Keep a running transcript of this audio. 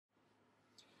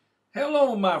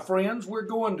Hello, my friends. We're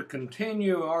going to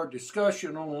continue our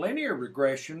discussion on linear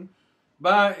regression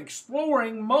by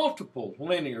exploring multiple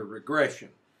linear regression.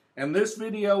 And this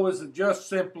video is just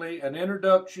simply an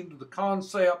introduction to the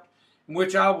concept in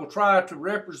which I will try to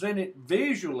represent it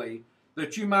visually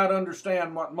that you might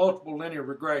understand what multiple linear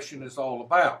regression is all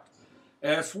about.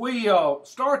 As we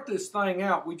start this thing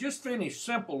out, we just finished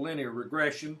simple linear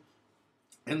regression.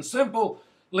 And simple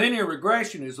linear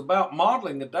regression is about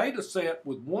modeling a data set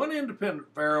with one independent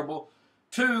variable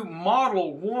to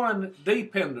model one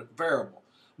dependent variable.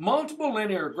 Multiple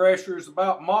linear regression is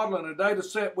about modeling a data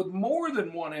set with more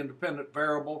than one independent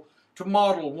variable to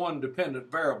model one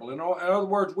dependent variable. In other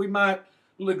words, we might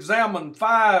examine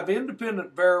 5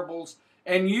 independent variables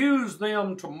and use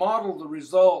them to model the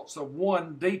results of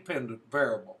one dependent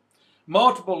variable.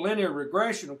 Multiple linear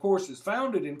regression, of course, is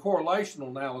founded in correlational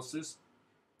analysis,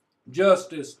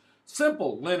 just as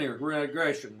simple linear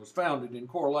regression was founded in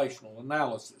correlational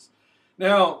analysis.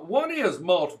 Now, what is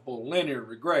multiple linear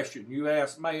regression? You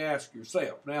may ask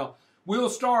yourself. Now, we'll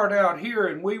start out here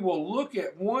and we will look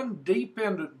at one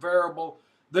dependent variable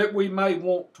that we may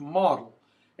want to model.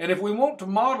 And if we want to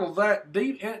model that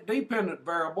dependent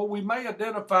variable, we may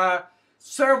identify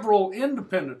several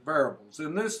independent variables.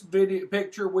 In this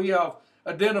picture, we have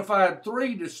identified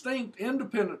 3 distinct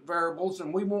independent variables,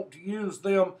 and we want to use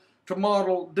them to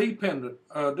model dependent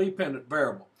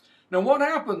variable. Now, what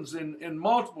happens in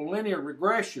multiple linear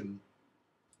regression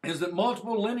is that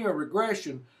multiple linear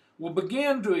regression will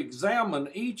begin to examine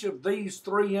each of these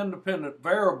 3 independent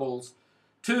variables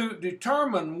to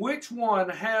determine which one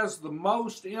has the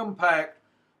most impact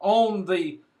on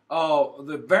the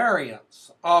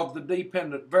variance of the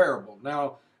dependent variable.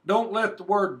 Now, don't let the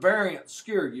word variance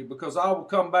scare you, because I will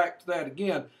come back to that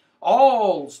again.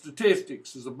 All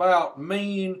statistics is about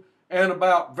mean and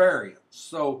about variance.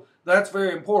 So that's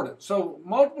very important. So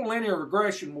multiple linear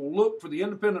regression will look for the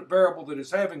independent variable that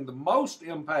is having the most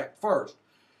impact first.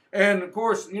 And of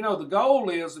course, you know, the goal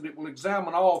is that it will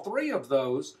examine all 3 of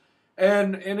those,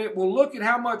 and it will look at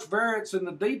how much variance in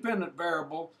the dependent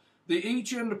variable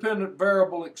each independent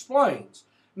variable explains.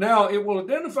 Now, it will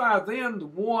identify then the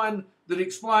one that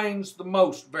explains the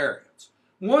most variance.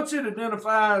 Once it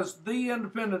identifies the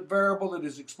independent variable that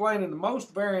is explaining the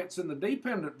most variance in the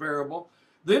dependent variable,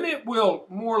 then it will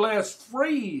more or less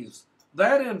freeze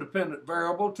that independent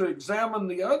variable to examine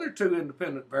the other 2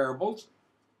 independent variables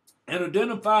and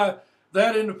identify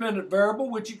that independent variable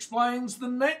which explains the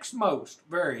next most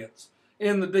variance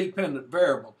in the dependent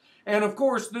variable. And of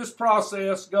course, this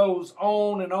process goes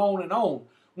on and on and on.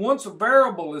 Once a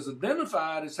variable is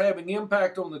identified as having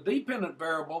impact on the dependent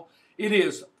variable, it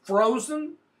is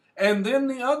frozen, and then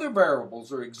the other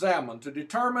variables are examined to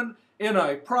determine in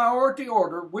a priority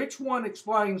order which one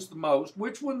explains the most,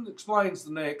 which one explains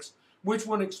the next, which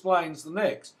one explains the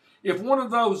next. If one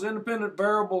of those independent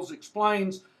variables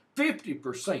explains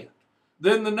 50%,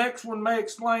 then the next one may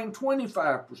explain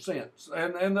 25%,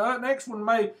 and the next one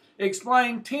may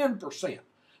explain 10%.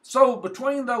 So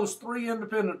between those 3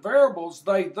 independent variables,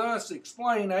 they thus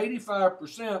explain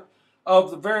 85% of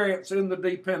the variance in the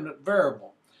dependent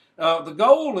variable. The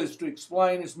goal is to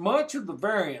explain as much of the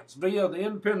variance via the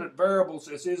independent variables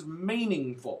as is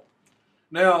meaningful.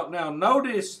 Now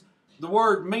notice the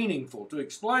word meaningful. To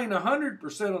explain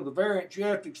 100% of the variance, you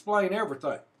have to explain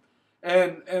everything.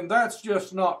 And that's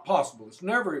just not possible. It's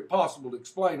never possible to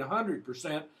explain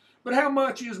 100%, but how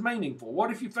much is meaningful?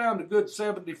 What if you found a good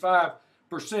 75%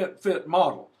 fit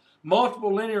model?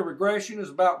 Multiple linear regression is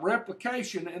about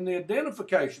replication and the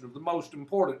identification of the most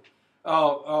important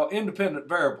independent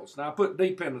variables. Now, I put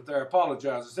dependent there, I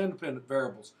apologize, it's independent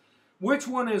variables. Which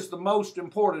one is the most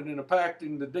important in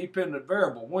impacting the dependent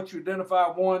variable? Once you identify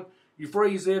one, you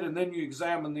freeze it, and then you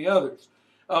examine the others.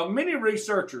 Many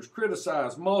researchers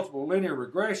criticize multiple linear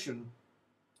regression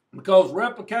because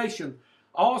replication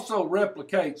also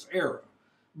replicates error.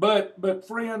 But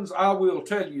friends, I will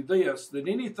tell you this, that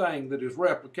anything that is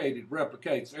replicated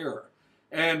replicates error.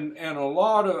 And a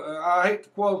lot of, I hate to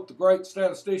quote the great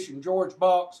statistician George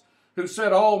Box, who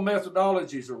said all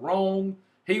methodologies are wrong.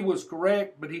 He was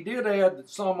correct, but he did add that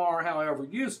some are, however,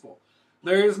 useful.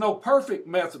 There is no perfect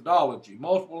methodology.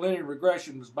 Multiple linear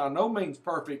regression is by no means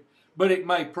perfect, but it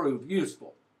may prove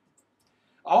useful.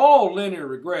 All linear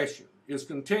regression is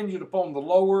contingent upon the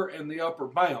lower and the upper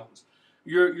bounds.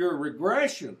 Your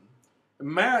regression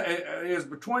is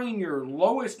between your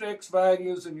lowest x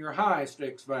values and your highest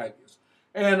x values.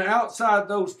 And outside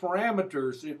those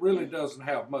parameters, it really doesn't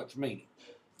have much meaning.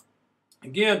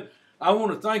 Again, I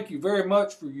want to thank you very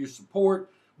much for your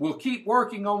support. We'll keep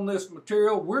working on this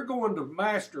material. We're going to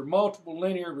master multiple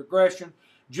linear regression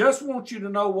Just want you to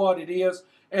know what it is.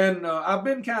 And I've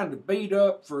been kind of beat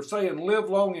up for saying live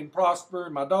long and prosper.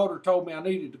 My daughter told me I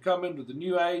needed to come into the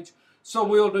new age. So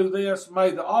we'll do this.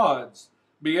 May the odds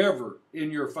be ever in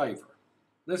your favor.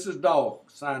 This is Dog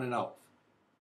signing off.